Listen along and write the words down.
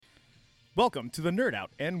Welcome to the Nerd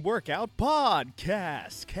Out and Workout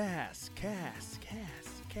Podcast.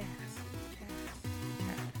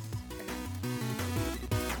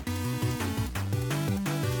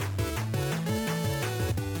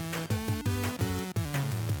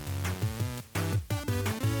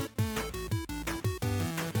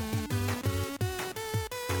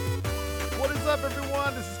 What is up,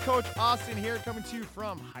 everyone? This is Coach Austin here, coming to you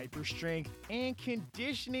from Hyperstrength and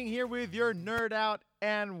Conditioning, here with your Nerd Out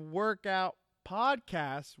and Workout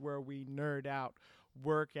Podcast, where we nerd out,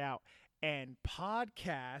 work out, and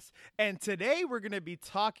podcast. And today we're going to be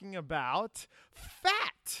talking about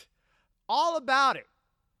fat. All about it.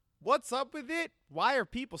 What's up with it? Why are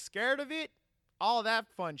people scared of it? All that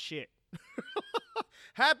fun shit.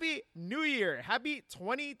 Happy New Year. Happy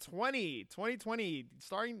 2020. 2020.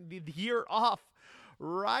 Starting the year off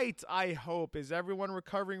right, I hope. Is everyone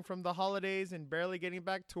recovering from the holidays and barely getting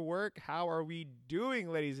back to work? How are we doing,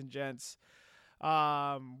 ladies and gents?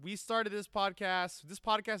 We started this podcast. This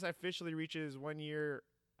podcast officially reaches 1 year.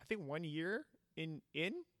 I think 1 year in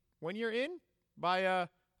 1 year in by I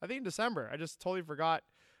think in December. I just totally forgot.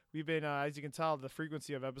 We've been, as you can tell, the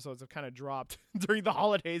frequency of episodes have kind of dropped during the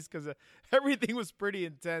holidays because everything was pretty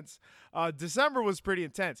intense. December was pretty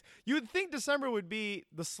intense. You would think December would be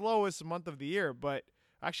the slowest month of the year, but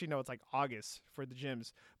actually, no, it's like August for the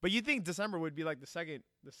gyms. But you think December would be like the second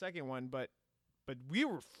one, but we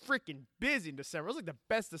were freaking busy in December. It was like the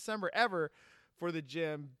best December ever for the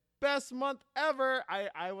gym. Best month ever.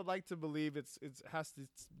 I would like to believe it has to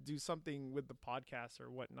do something with the podcast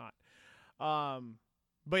or whatnot.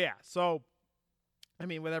 But yeah, so I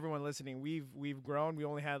mean, with everyone listening, we've grown. We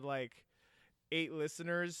only had like 8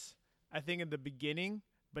 listeners, I think, in the beginning,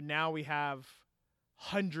 but now we have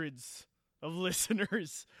hundreds of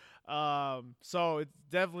listeners. So it's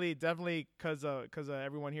definitely because of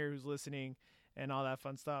everyone here who's listening and all that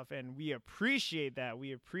fun stuff, and we appreciate that.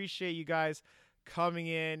 We appreciate you guys coming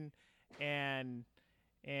in and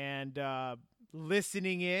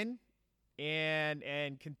listening in.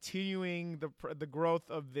 And continuing the growth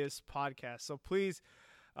of this podcast. So please,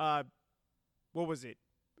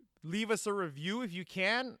 leave us a review if you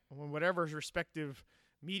can, on whatever respective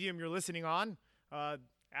medium you're listening on.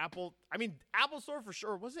 Apple Store for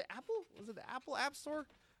sure. Was it Apple? Was it the Apple App Store?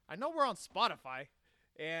 I know we're on Spotify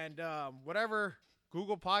and whatever,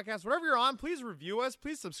 Google Podcasts, whatever you're on. Please review us.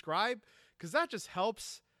 Please subscribe, because that just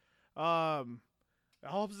helps. It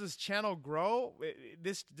helps this channel grow.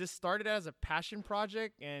 This started as a passion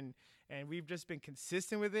project, and we've just been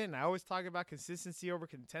consistent with it. And I always talk about consistency over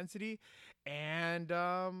intensity. And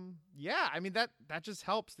yeah, I mean that just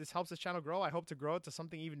helps. This helps this channel grow. I hope to grow it to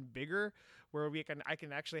something even bigger, where I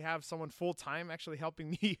can actually have someone full time actually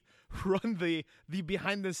helping me run the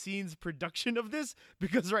behind the scenes production of this,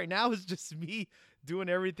 because right now it's just me doing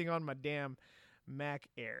everything on my damn Mac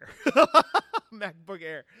Air. MacBook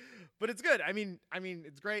Air. But it's good. I mean,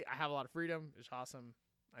 it's great. I have a lot of freedom. It's awesome.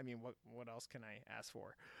 I mean, what else can I ask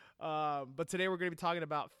for? But today we're going to be talking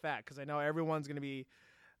about fat, because I know everyone's going to be,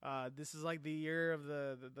 this is like the year of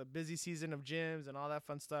the busy season of gyms and all that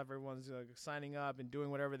fun stuff. Everyone's signing up and doing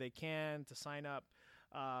whatever they can to sign up,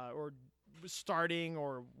 or starting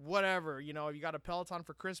or whatever. You know, if you got a Peloton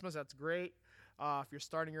for Christmas, that's great. If you're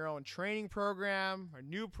starting your own training program or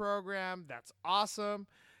new program, that's awesome.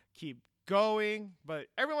 Keep going. But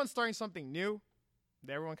everyone's starting something new.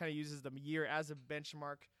 Everyone kind of uses the year as a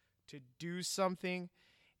benchmark to do something.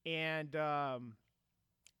 And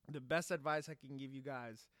the best advice I can give you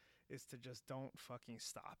guys is to just don't fucking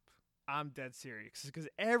stop. I'm dead serious, because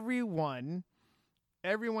everyone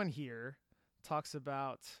here talks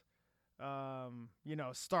about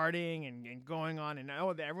starting and going on, and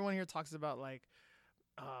everyone here talks about like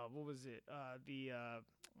what was it?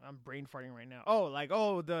 I'm brain farting right now.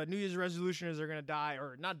 The New Year's resolutioners are gonna die,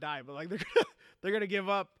 or not die, but like they're gonna give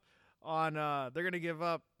up on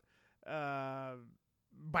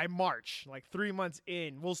by March, like 3 months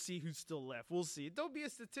in. We'll see who's still left. We'll see. Don't be a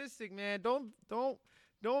statistic, man. Don't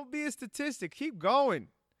be a statistic. Keep going.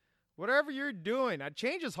 Whatever you're doing.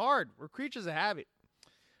 Change is hard. We're creatures of habit.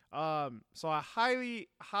 So I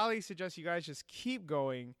highly suggest you guys just keep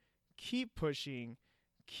going, keep pushing,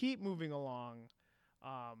 keep moving along.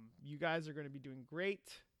 You guys are going to be doing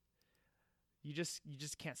great. You just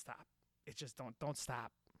can't stop. It's just don't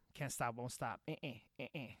stop. Can't stop, won't stop.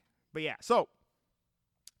 But yeah, so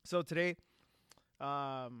today,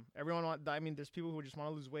 there's people who just want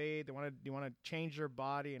to lose weight. They want to change their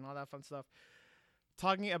body and all that fun stuff.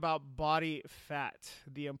 Talking about body fat,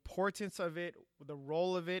 the importance of it, the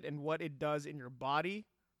role of it, and what it does in your body.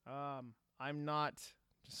 I'm not,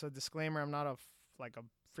 just a disclaimer, I'm not a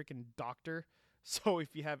freaking doctor. So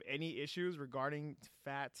if you have any issues regarding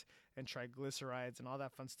fat and triglycerides and all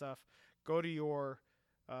that fun stuff, go to your,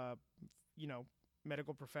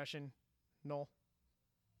 medical professional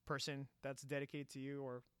person that's dedicated to you,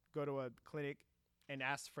 or go to a clinic and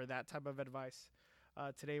ask for that type of advice.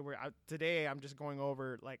 Today I'm just going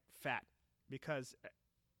over like fat, because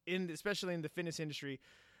especially in the fitness industry,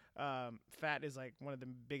 fat is like one of the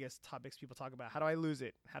biggest topics people talk about. How do I lose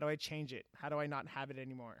it? How do I change it? How do I not have it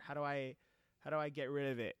anymore? How do I get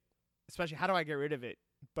rid of it? Especially, how do I get rid of it?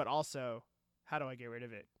 But also, how do I get rid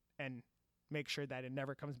of it and make sure that it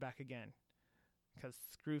never comes back again? Because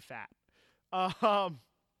screw fat. But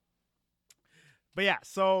yeah,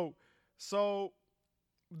 so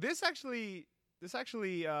this actually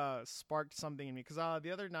sparked something in me, because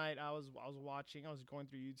the other night I was going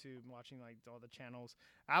through YouTube and watching like all the channels.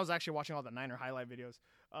 I was actually watching all the Niner highlight videos,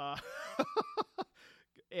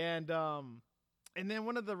 and then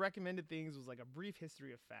one of the recommended things was like a brief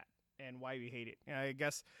history of fat and why we hate it. And I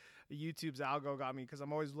guess YouTube's algo got me, because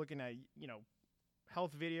I'm always looking at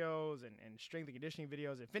health videos and strength and conditioning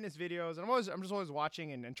videos and fitness videos, and I'm just always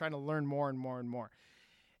watching and trying to learn more and more and more.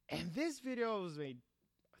 And this video was made,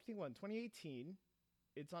 I think, in 2018.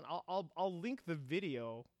 It's on. I'll link the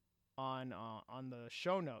video on the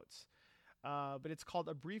show notes. But it's called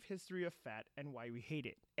A Brief History of Fat and Why We Hate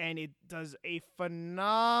It, and it does a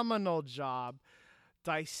phenomenal job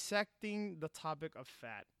dissecting the topic of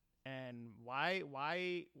fat and why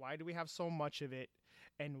do we have so much of it,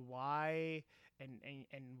 and why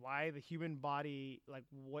why the human body, like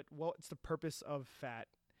what's the purpose of fat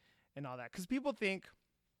and all that. Because people think,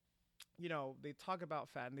 they talk about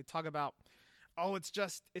fat and they talk about, oh, it's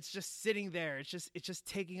just sitting there. It's just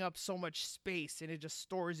taking up so much space, and it just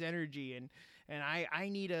stores energy, and I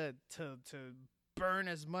need to burn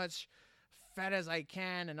as much fat as I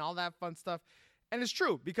can and all that fun stuff. And it's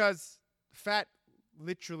true, because fat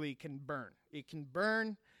literally can burn. It can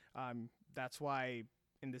burn. That's why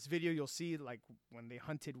in this video you'll see, like, when they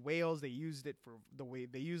hunted whales, they used it for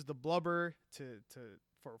they used the blubber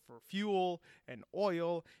for fuel and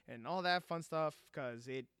oil and all that fun stuff, because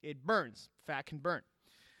it burns. Fat can burn.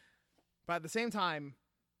 But at the same time,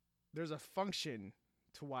 there's a function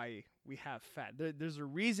to why we have fat. There's a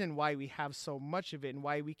reason why we have so much of it and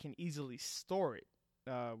why we can easily store it.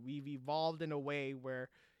 We've evolved in a way where,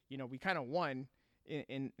 we kind of won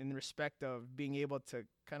in respect of being able to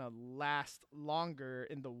kind of last longer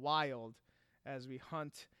in the wild as we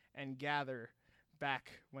hunt and gather,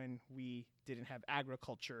 back when we didn't have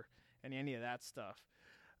agriculture and any of that stuff,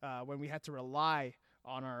 when we had to rely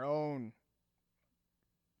on our own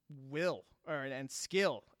will and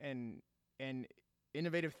skill and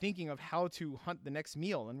innovative thinking of how to hunt the next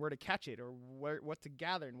meal and where to catch it, or what to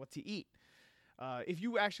gather and what to eat. If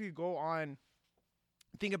you actually go on,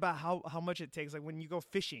 think about how much it takes, like when you go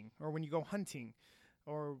fishing or when you go hunting,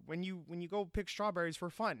 or when you go pick strawberries for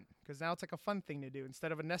fun, because now it's like a fun thing to do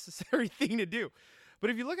instead of a necessary thing to do. But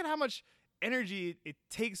if you look at how much energy it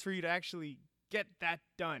takes for you to actually get that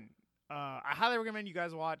done, I highly recommend you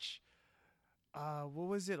guys watch, what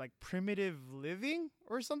was it, like Primitive Living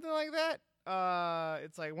or something like that.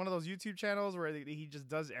 It's like one of those YouTube channels where he just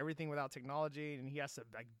does everything without technology, and he has to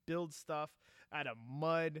like build stuff out of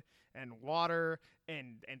mud and water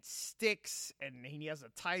and sticks, and he has to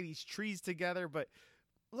tie these trees together. But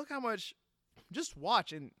look how much, just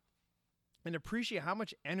watch and appreciate how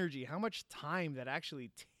much energy, how much time that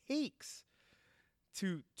actually takes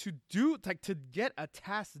to do, like, to get a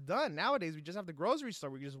task done. Nowadays, we just have the grocery store.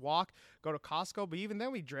 We can just walk, go to Costco, but even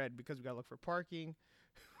then we dread, because we gotta look for parking.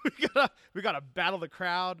 we gotta battle the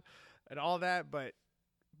crowd and all that. But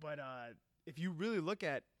if you really look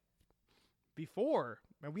at before,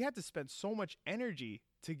 man, we had to spend so much energy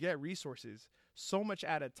to get resources, so much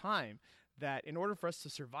at a time, that in order for us to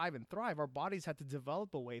survive and thrive, our bodies had to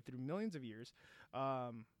develop a way through millions of years,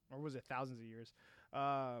 or was it thousands of years?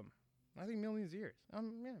 I think millions of years.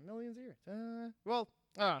 Millions of years.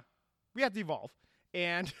 We had to evolve,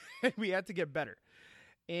 and we had to get better.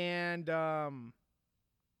 And I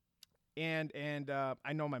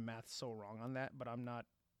know my math's so wrong on that, but I'm not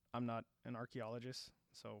an archaeologist,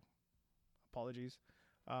 so apologies.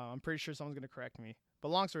 I'm pretty sure someone's gonna correct me. But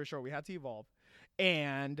long story short, we had to evolve,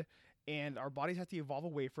 and our bodies have to evolve a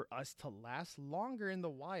way for us to last longer in the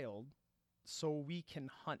wild, so we can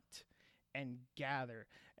hunt and gather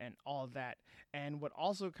and all that. And what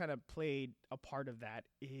also kind of played a part of that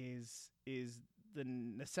is the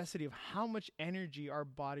necessity of how much energy our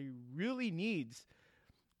body really needs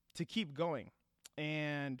to keep going.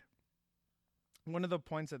 And one of the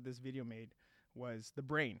points that this video made was the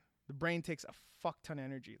brain. The brain takes a fuck ton of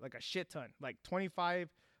energy, like a shit ton, like 25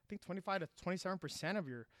 think 25 to 27% of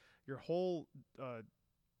your whole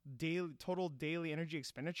total daily energy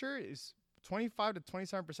expenditure is 25 to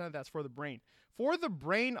 27% of that's for the brain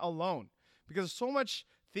alone, because there's so much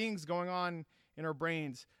things going on in our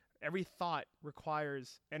brains. Every thought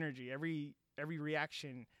requires energy. Every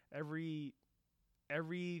reaction, everything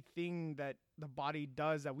that the body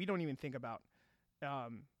does that we don't even think about,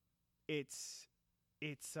 it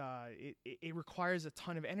requires a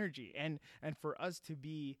ton of energy. And for us to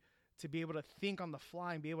be able to think on the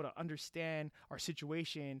fly and be able to understand our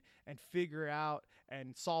situation and figure out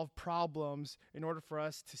and solve problems in order for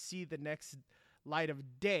us to see the next light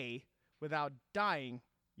of day without dying,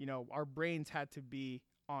 our brains had to be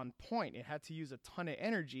on point. It had to use a ton of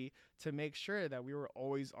energy to make sure that we were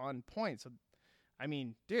always on point. So, I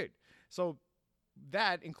mean, dude, so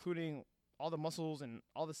that, including all the muscles and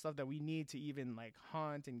all the stuff that we need to even like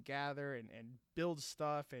hunt and gather and build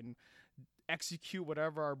stuff and execute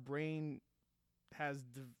whatever our brain has,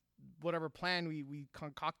 whatever plan we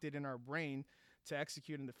concocted in our brain to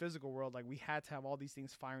execute in the physical world. Like, we had to have all these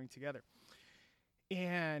things firing together.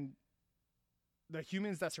 And the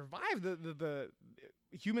humans that survived, the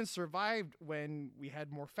humans survived when we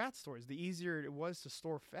had more fat stores. The easier it was to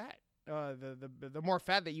store fat, the more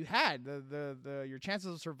fat that you had, your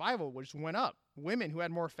chances of survival just went up. Women who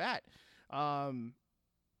had more fat,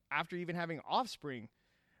 after even having offspring,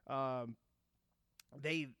 you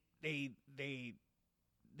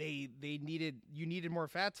needed more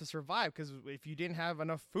fat to survive, because if you didn't have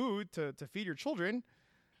enough food to feed your children,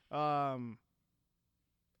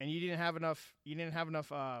 and you didn't have enough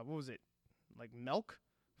what was it, like milk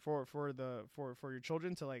for your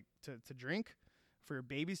children to drink, for your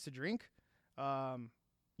babies to drink, and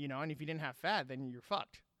if you didn't have fat, then you're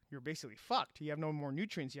fucked. You're basically fucked. You have no more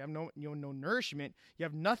nutrients. You have no nourishment. You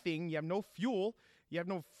have nothing. You have no fuel. You have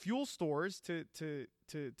no fuel stores to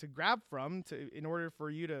grab from in order for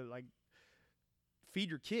you to like feed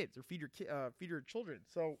your kids or feed your children.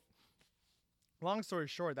 So, long story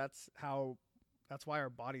short, that's why our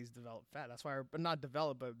bodies develop fat. That's why not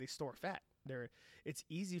develop, but they store fat. It's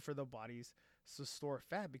easy for the bodies to store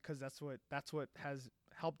fat because that's what has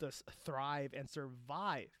helped us thrive and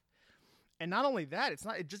survive. And not only that,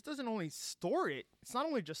 it just doesn't only store it. It's not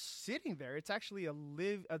only just sitting there. It's actually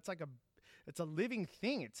it's a living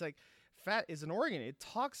thing. It's like fat is an organ. It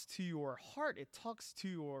talks to your heart. It talks to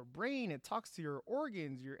your brain. It talks to your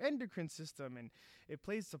organs, your endocrine system, and it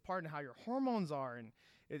plays a part in how your hormones are. And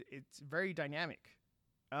it's very dynamic.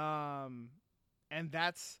 And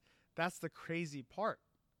that's the crazy part.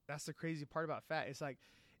 That's the crazy part about fat. It's like,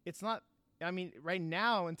 it's not, I mean, right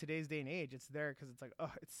now in today's day and age, it's there because it's like,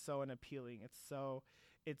 oh, it's so unappealing. It's so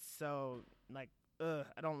like, I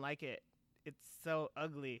don't like it. It's so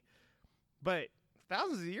ugly. But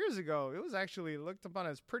thousands of years ago, it was actually looked upon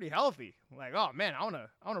as pretty healthy. Like, oh man, I wanna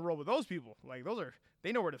roll with those people. Like,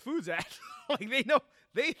 they know where the food's at. Like,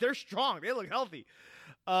 they're strong. They look healthy.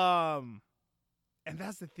 And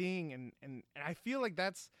that's the thing. And I feel like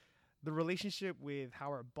that's the relationship with how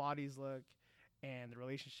our bodies look, and the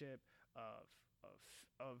relationship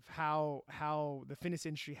of how the fitness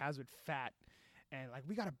industry has with fat, and like,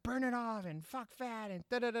 we gotta burn it off and fuck fat and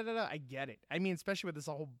da da da da. I get it. I mean, especially with this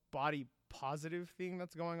whole body positive thing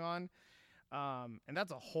that's going on, and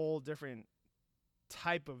that's a whole different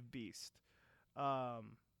type of beast. But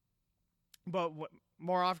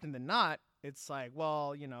more often than not, it's like,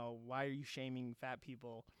 well, why are you shaming fat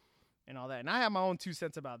people and all that? And I have my own 2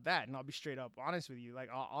 cents about that, and I'll be straight up honest with you. Like,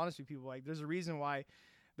 honest with people, like, there's a reason why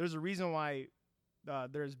there's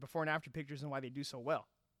before and after pictures and why they do so well.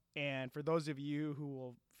 And for those of you who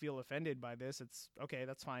will feel offended by this, it's okay,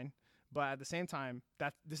 that's fine. But at the same time,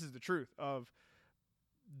 this is the truth of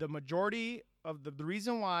the majority of the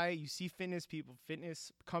reason why you see fitness people,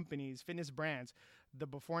 fitness companies, fitness brands, the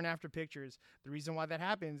before and after pictures. The reason why that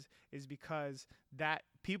happens is because that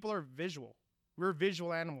people are visual. We're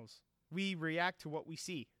visual animals. We react to what we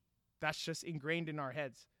see. That's just ingrained in our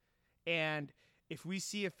heads. And if we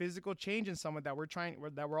see a physical change in someone that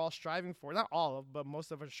we're all striving for, not all of, but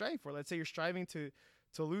most of us are striving for. Let's say you're striving to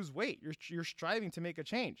lose weight. You're striving to make a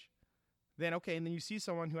change. Then, okay, and then you see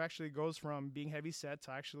someone who actually goes from being heavy set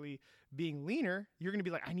to actually being leaner, you're going to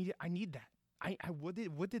be like, I need that. What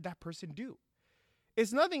did that person do?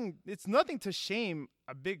 It's nothing to shame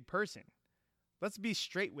a big person. Let's be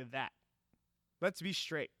straight with that. Let's be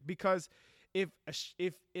straight, because if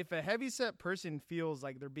a heavy set person feels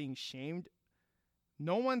like they're being shamed,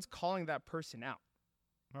 no one's calling that person out.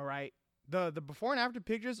 All right? The before and after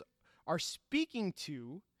pictures are speaking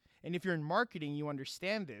to, and if you're in marketing, you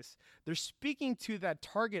understand this, they're speaking to that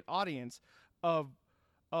target audience of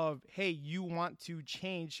of, hey, you want to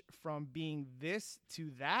change from being this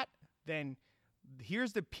to that, then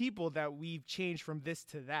here's the people that we've changed from this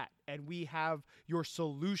to that, and we have your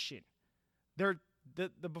solution. The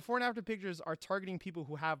before and after pictures are targeting people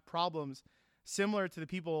who have problems similar to the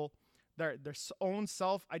people, their own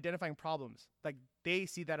self-identifying problems. Like, they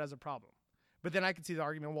see that as a problem. But then I can see the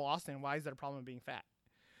argument, well, Austin, why is that a problem being fat?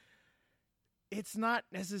 It's not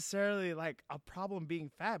necessarily like a problem being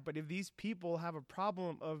fat, but if these people have a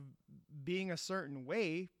problem of being a certain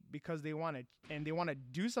way because they want to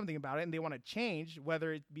do something about it and they want to change,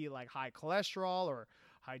 whether it be like high cholesterol or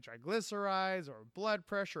high triglycerides or blood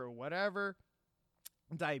pressure or whatever,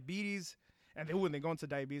 diabetes, and when they go into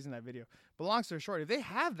diabetes in that video. But long story short, if they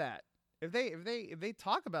have that, if they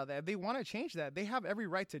talk about that, if they want to change that, they have every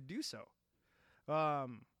right to do so.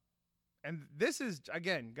 And this is,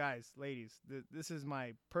 again, guys, ladies, this is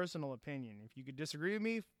my personal opinion. If you could disagree with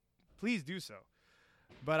me, please do so.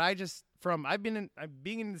 But I've been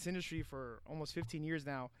in this industry for almost 15 years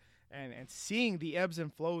now, and seeing the ebbs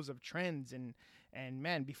and flows of trends, and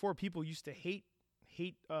man, before people used to hate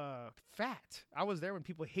fat. I was there when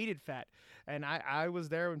people hated fat, and I was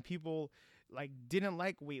there when people like didn't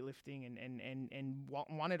like weightlifting and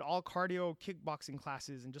wanted all cardio kickboxing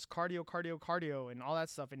classes and just cardio and all that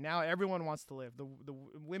stuff. And now everyone wants to lift. The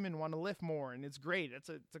women want to lift more, and it's great. It's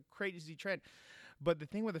a crazy trend. But the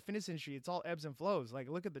thing with the fitness industry, it's all ebbs and flows. Like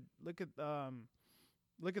look at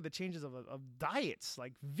the changes of diets,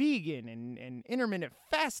 like vegan and intermittent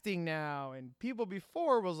fasting now. And people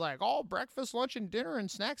before was like all breakfast, lunch, and dinner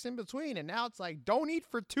and snacks in between. And now it's like, don't eat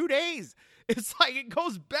for 2 days. It's like it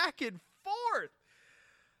goes back and forth.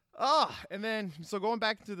 And then so going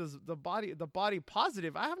back to the body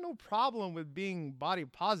positive, I have no problem with being body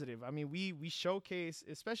positive. I mean, we showcase,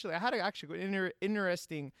 especially I had actually an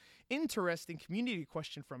interesting community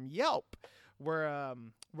question from Yelp where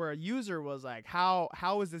a user was like,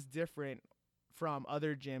 how is this different from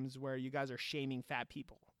other gyms where you guys are shaming fat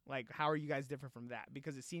people? Like, how are you guys different from that?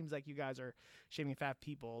 Because it seems like you guys are shaming fat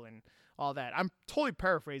people and all that. I'm totally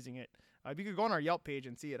paraphrasing it. You could go on our Yelp page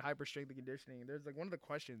and see it, Hyper Strength and Conditioning. There's like one of the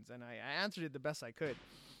questions, and I answered it the best I could.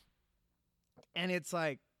 And it's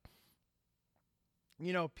like,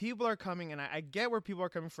 you know, people are coming, and I get where people are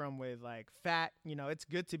coming from with like fat. You know, it's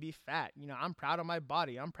good to be fat. You know, I'm proud of my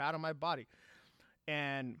body.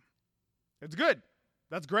 And it's good.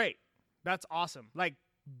 That's great. That's awesome. Like,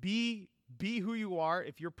 be who you are.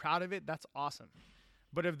 If you're proud of it, that's awesome.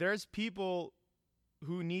 But if there's people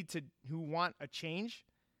who want a change,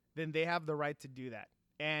 then they have the right to do that.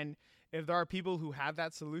 And if there are people who have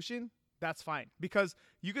that solution, that's fine. Because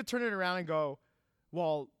you could turn it around and go,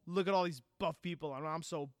 well, look at all these buff people. I'm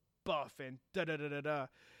so buff and da-da-da-da-da.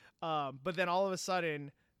 But then all of a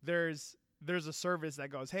sudden, there's a service that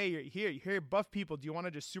goes, hey, you're here, buff people. Do you want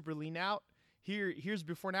to just super lean out? Here's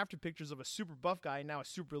before and after pictures of a super buff guy and now a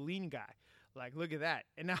super lean guy. Like, look at that.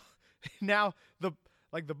 And now the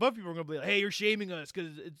buff people are going to be like, hey, you're shaming us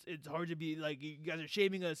because it's hard to be like, you guys are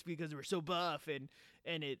shaming us because we're so buff. And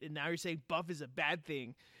now you're saying buff is a bad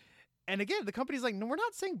thing. And again, the company's like, no, we're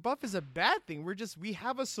not saying buff is a bad thing. We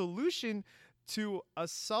have a solution to a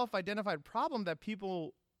self-identified problem that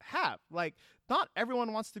people have. Like, not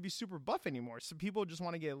everyone wants to be super buff anymore. So people just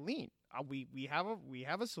want to get lean. We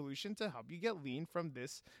have a solution to help you get lean from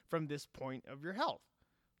this point of your health.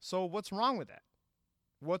 So what's wrong with that?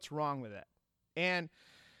 What's wrong with that? And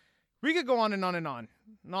we could go on and on and on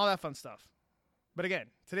and all that fun stuff. But again,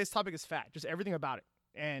 today's topic is fat, just everything about it.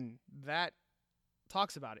 And that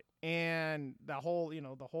talks about it. And the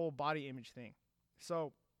whole body image thing.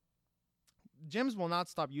 So gyms will not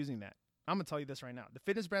stop using that. I'm going to tell you this right now. The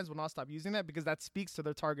fitness brands will not stop using that because that speaks to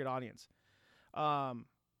their target audience.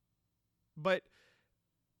 But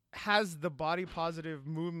has the body positive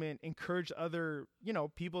movement encouraged other,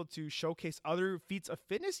 people to showcase other feats of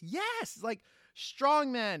fitness? Yes. Like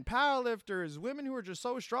strongmen, powerlifters, women who are just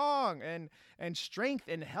so strong and strength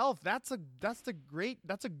and health. That's a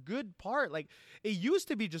good part. Like it used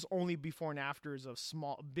to be just only before and afters of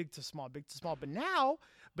big to small. But now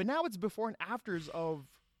it's before and afters of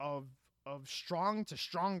strong to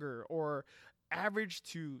stronger or average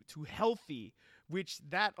to healthy, which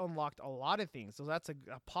that unlocked a lot of things. So that's a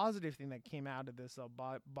positive thing that came out of this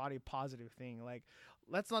body positive thing. Like,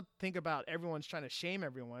 let's not think about everyone's trying to shame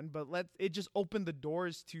everyone, but it just opened the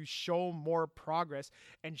doors to show more progress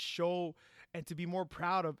and to be more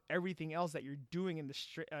proud of everything else that you're doing in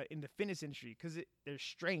the fitness industry. Because there's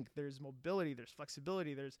strength, there's mobility, there's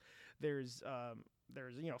flexibility, there's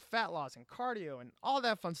fat loss and cardio and all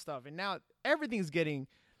that fun stuff. And now everything's getting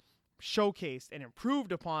showcased and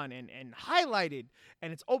improved upon and highlighted,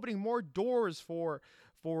 and it's opening more doors for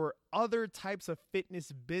for other types of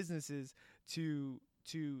fitness businesses to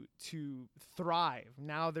thrive.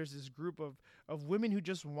 Now there's this group of women who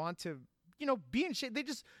just want to, be in shape. They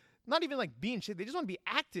just not even like be in shape. They just want to be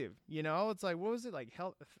active. It's like, what was it, like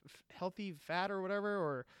healthy fat or whatever,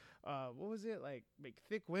 or what was it, like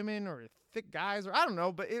thick women or thick guys, or I don't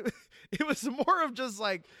know. But it was more of just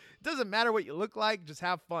like, it doesn't matter what you look like, just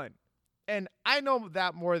have fun. And I know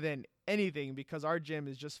that more than anything because our gym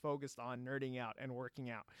is just focused on nerding out and working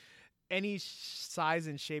out. Any size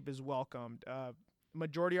and shape is welcomed.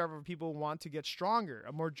 Majority of our people want to get stronger.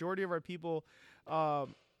 A majority of our people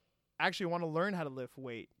actually want to learn how to lift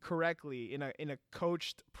weight correctly in a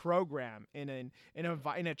coached program, in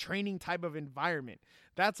a training type of environment.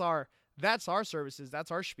 That's our services.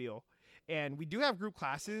 That's our spiel. And we do have group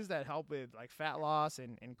classes that help with like fat loss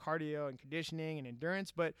and cardio and conditioning and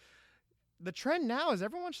endurance. But the trend now is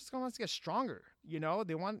everyone just wants to get stronger.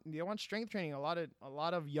 They want strength training. A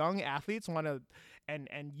lot of young athletes want to,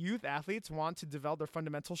 and youth athletes want to develop their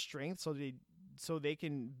fundamental strength so they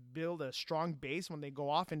can build a strong base when they go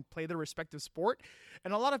off and play their respective sport.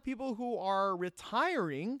 And a lot of people who are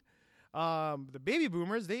retiring, the baby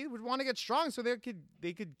boomers, they would want to get strong so they could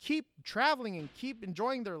keep traveling and keep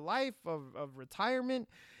enjoying their life of retirement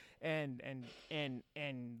and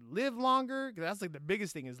live longer. 'Cause that's like the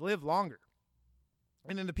biggest thing, is live longer.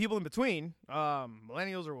 And then the people in between,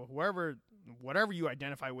 millennials or whatever you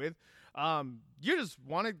identify with, you just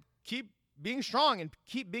want to keep being strong and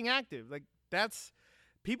keep being active. Like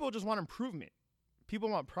people just want improvement. People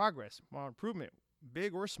want progress, want improvement,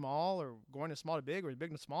 big or small, or going to small to big or big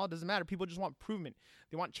to small. It doesn't matter. People just want improvement.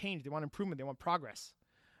 They want change. They want improvement. They want progress.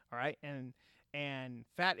 All right. And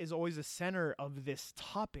fat is always the center of this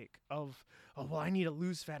topic of, well, I need to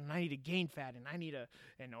lose fat and I need to gain fat and I need to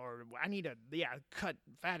cut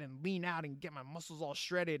fat and lean out and get my muscles all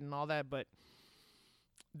shredded and all that. But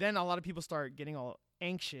then a lot of people start getting all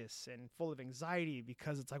anxious and full of anxiety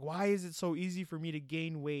because it's like, why is it so easy for me to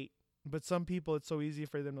gain weight? But some people, it's so easy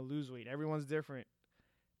for them to lose weight. Everyone's different.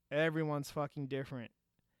 Everyone's fucking different.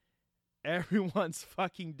 Everyone's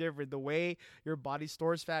fucking different. The way your body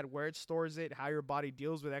stores fat, where it stores it, how your body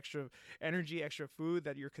deals with extra energy, extra food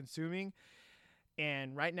that you're consuming.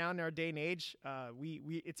 And right now in our day and age,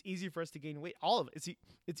 it's easy for us to gain weight. All of it.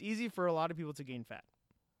 It's easy for a lot of people to gain fat.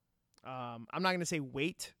 I'm not going to say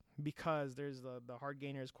weight because there's the hard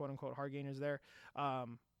gainers, quote unquote hard gainers there.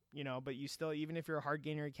 But you still, even if you're a hard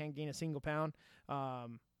gainer, you can't gain a single pound.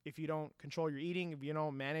 If you don't control your eating, if you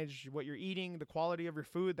don't manage what you're eating, the quality of your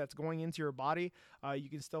food that's going into your body, you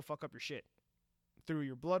can still fuck up your shit through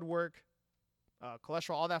your blood work,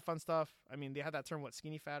 cholesterol, all that fun stuff. I mean, they have that term,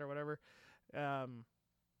 skinny fat or whatever. But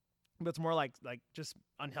it's more like just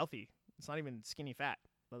unhealthy. It's not even skinny fat.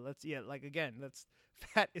 But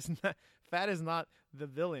fat is not the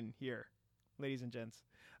villain here, ladies and gents.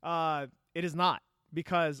 It is not,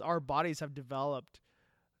 because our bodies have developed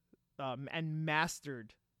and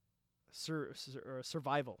mastered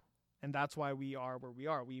survival, and that's why we are where we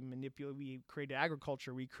are. We created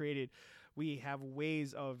agriculture. We have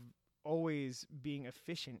ways of always being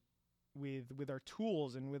efficient with our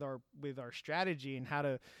tools and with our strategy and how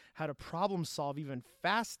to problem solve even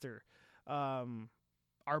faster.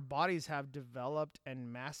 Our bodies have developed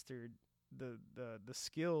and mastered the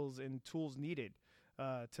skills and tools needed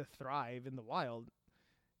to thrive in the wild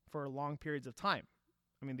for long periods of time.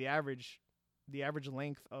 I mean, the average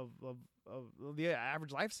length of the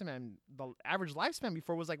average lifespan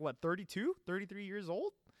before was 32, 33 years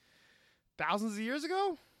old, thousands of years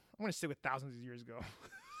ago. I'm going to stick with thousands of years ago.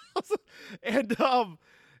 and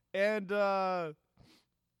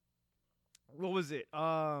what was it?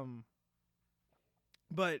 Man,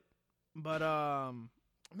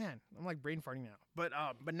 I'm like brain farting now. But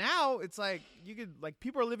now it's like you could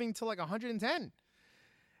people are living till 110.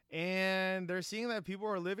 And they're seeing that people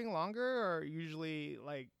who are living longer are usually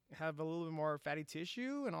have a little bit more fatty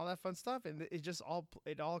tissue and all that fun stuff. And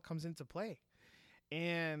it all comes into play.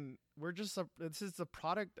 And this is the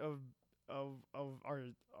product of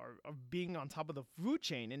being on top of the food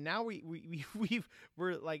chain. And now we're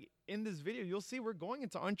in this video, you'll see we're going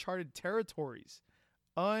into uncharted territories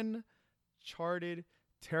of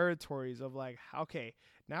okay,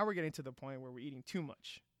 now we're getting to the point where we're eating too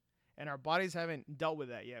much. And our bodies haven't dealt with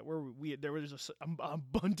that yet. There was an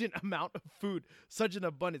abundant amount of food, such an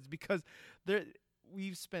abundance, because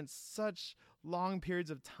we've spent such long periods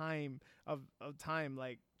of time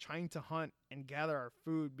trying to hunt and gather our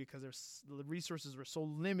food because the resources were so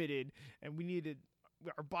limited, and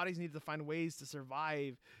our bodies needed to find ways to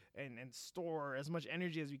survive and store as much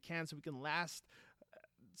energy as we can so we can last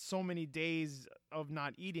so many days of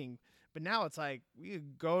not eating. But now it's like we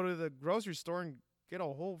could go to the grocery store and get a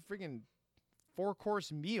whole freaking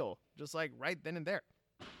 4-course meal just like right then and there.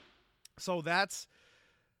 So that's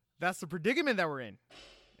the predicament that we're in.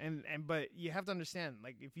 And but you have to understand,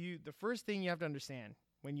 like, the first thing you have to understand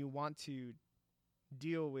when you want to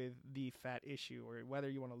deal with the fat issue, or whether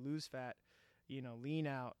you want to lose fat, lean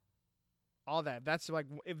out, all that, that's like,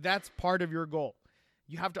 if that's part of your goal,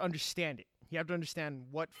 you have to understand it. You have to understand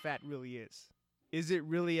what fat really is. Is it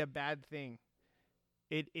really a bad thing?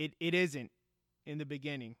 It isn't in the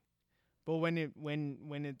beginning, but when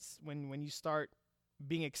you start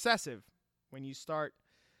being excessive, when you start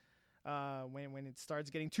when it starts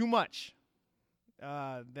getting too much,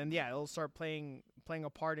 then yeah, it'll start playing a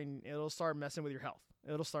part, and it'll start messing with your health.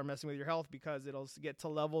 It'll start messing with your health because it'll get to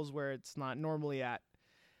levels where it's not normally at,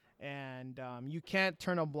 and you can't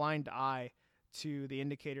turn a blind eye to the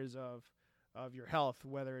indicators of your health,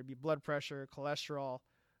 whether it be blood pressure, cholesterol,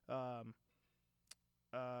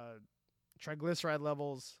 triglyceride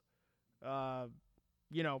levels, all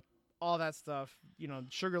that stuff,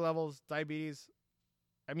 sugar levels, diabetes.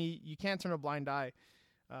 I mean, you can't turn a blind eye,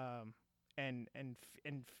 and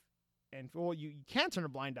well, you can't turn a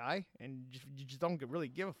blind eye, and you just don't really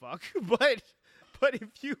give a fuck. but if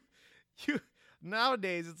you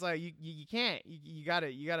nowadays, it's like you can't, you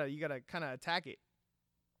gotta kind of attack it.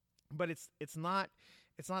 But it's not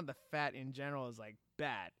the fat in general is like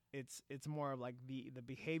bad. It's more of like the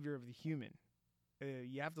behavior of the human.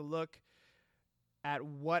 You have to look at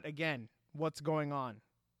what's going on.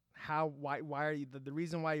 Why are you, the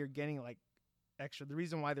reason why you're getting like extra, the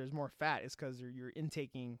reason why there's more fat is because you're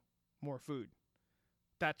intaking more food.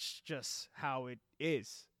 That's just how it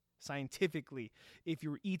is scientifically. If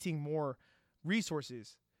you're eating more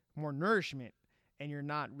resources, more nourishment, and you're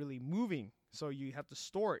not really moving, so you have to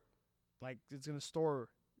store it. Like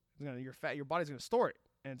your fat, your body's gonna store it,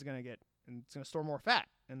 and it's gonna store more fat.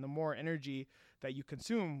 And the more energy that you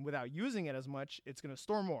consume without using it as much, it's gonna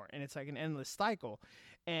store more, and it's like an endless cycle.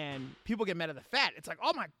 And people get mad at the fat. It's like,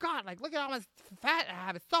 oh my god, like look at how much fat I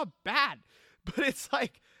have. It's not bad, but it's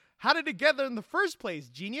like, how did it get there in the first place,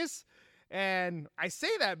 genius? And I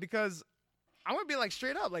say that because I want to be like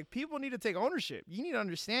straight up, like people need to take ownership. You need to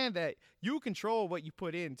understand that you control what you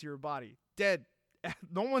put into your body. Dead.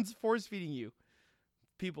 No one's force feeding you.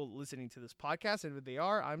 People listening to this podcast, and if they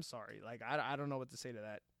are, I'm sorry. Like I don't know what to say to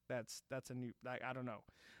that. That's a new, like, I don't know.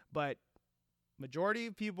 But majority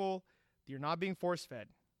of people, you're not being force fed.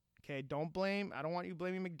 Okay, I don't want you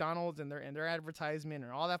blaming McDonald's and their advertisement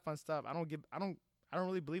and all that fun stuff. I don't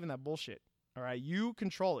really believe in that bullshit. All right, you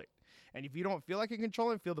control it. And if you don't feel like you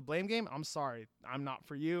control it, feel the blame game, I'm sorry. I'm not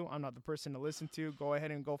for you. I'm not the person to listen to. Go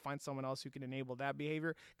ahead and go find someone else who can enable that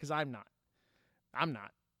behavior, because I'm not.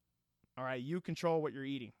 All right, you control what you're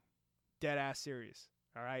eating. Dead ass serious.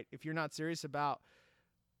 All right, if you're not serious about,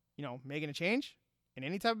 making a change in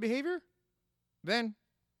any type of behavior, then,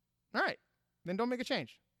 all right, then don't make a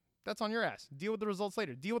change. That's on your ass. Deal with the results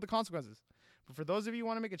later. Deal with the consequences. But for those of you who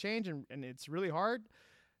want to make a change and it's really hard,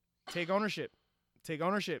 take ownership. Take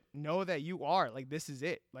ownership. Know that you are, like, this is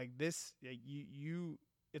it. Like, this,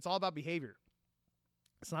 it's all about behavior.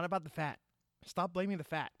 It's not about the fat. Stop blaming the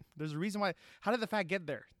fat. There's a reason why. How did the fat get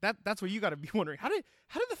there? That's what you got to be wondering. How did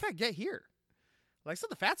the fat get here? Like, it's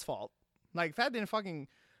not the fat's fault. Like, fat didn't fucking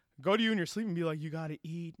go to you in your sleep and be like, you got to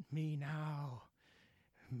eat me now.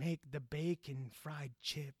 Make the bacon fried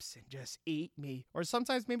chips and just eat me. Or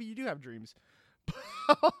sometimes maybe you do have dreams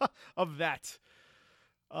of that.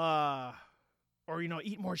 Or,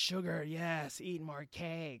 eat more sugar. Yes, eat more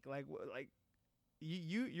cake. Like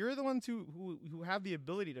you're the ones who have the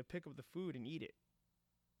ability to pick up the food and eat it.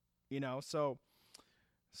 So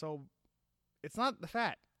it's not the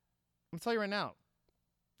fat. I'm telling you right now.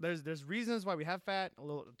 There's reasons why we have fat. A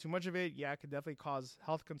little too much of it, yeah, it could definitely cause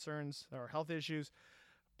health concerns or health issues.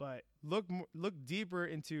 But look deeper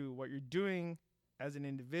into what you're doing as an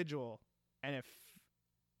individual, and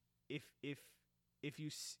if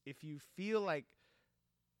you feel like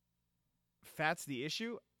fat's the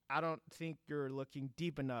issue, I don't think you're looking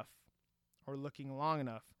deep enough or looking long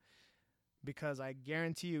enough, because I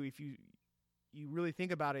guarantee you, if you really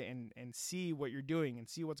think about it and see what you're doing and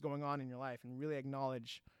see what's going on in your life and really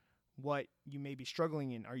acknowledge what you may be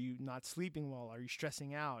struggling in. Are you not sleeping well? Are you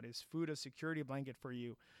stressing out? Is food a security blanket for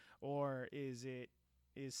you? Or is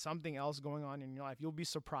something else going on in your life? You'll be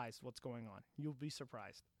surprised what's going on. You'll be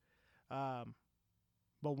surprised. But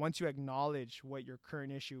once you acknowledge what your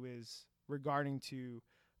current issue is regarding to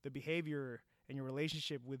the behavior and your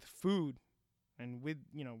relationship with food and with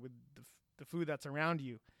the food that's around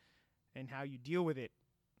you and how you deal with it,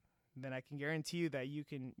 then I can guarantee you that you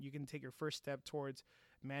can take your first step towards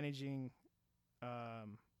managing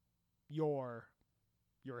your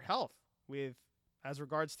health with as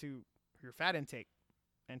regards to your fat intake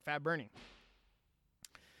and fat burning.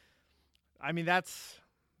 I mean, that's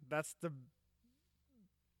the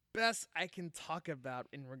best I can talk about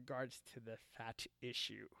in regards to the fat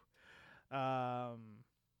issue.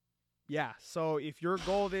 Yeah, so if your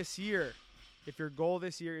goal this year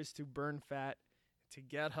is to burn fat, to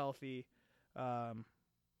get healthy, to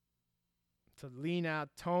lean out,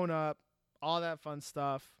 tone up, all that fun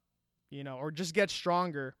stuff, or just get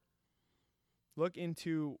stronger, look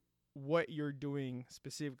into what you're doing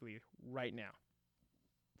specifically right now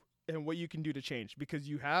and what you can do to change, because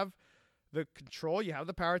you have the control, you have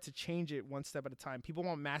the power to change it one step at a time. People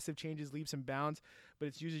want massive changes, leaps and bounds, but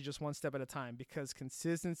it's usually just one step at a time, because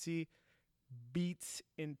consistency beats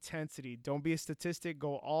intensity. Don't be a statistic.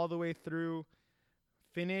 Go all the way through.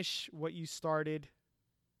 Finish what you started.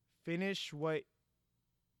 Finish what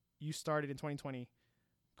you started in 2020.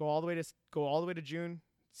 Go all the way to June.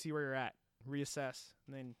 See where you're at. Reassess,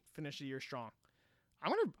 and then finish the year strong.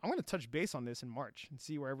 I'm gonna touch base on this in March and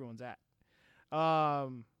see where everyone's at.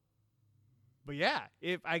 But yeah,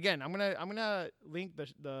 I'm gonna link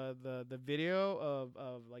the video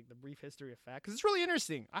of like the brief history of fat, because it's really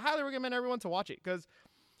interesting. I highly recommend everyone to watch it, because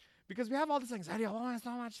we have all this anxiety. Oh, it's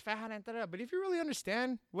not much fat and da-da. But if you really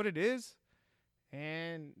understand what it is,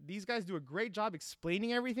 and these guys do a great job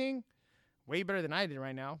explaining everything, way better than I did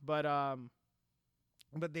right now. But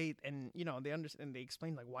they understand. They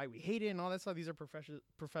explain like why we hate it and all that stuff. These are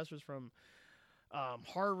professors from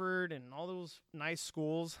Harvard and all those nice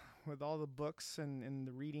schools with all the books and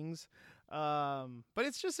the readings. But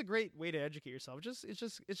it's just a great way to educate yourself. It's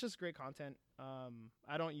just great content.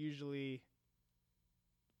 I don't usually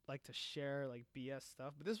like to share like BS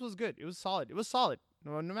stuff, but this was good. It was solid.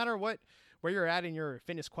 No matter where you're at in your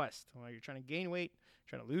fitness quest, whether you're trying to gain weight,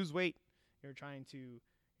 trying to lose weight, you're trying to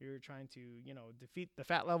defeat the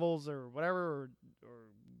fat levels or whatever, or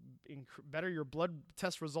better your blood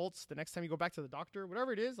test results the next time you go back to the doctor,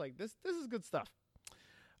 whatever it is, like this is good stuff.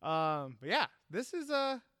 But yeah, this is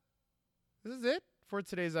it for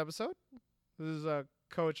today's episode. This is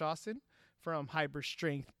Coach Austin from Hyper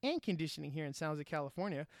Strength and Conditioning here in San Jose,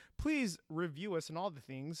 California. Please review us and all the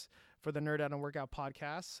things for the Nerd Out and Workout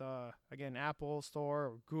podcasts. Again, Apple Store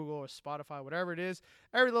or Google or Spotify, whatever it is.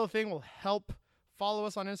 Every little thing will help. Follow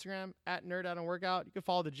us on Instagram at Nerd Out and Workout. You can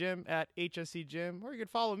follow the gym at HSC Gym, or you can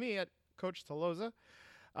follow me at Coach Toloza.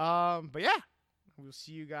 But yeah, we'll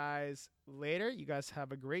see you guys later. You guys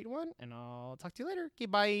have a great one, and I'll talk to you later. Okay,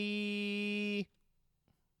 bye.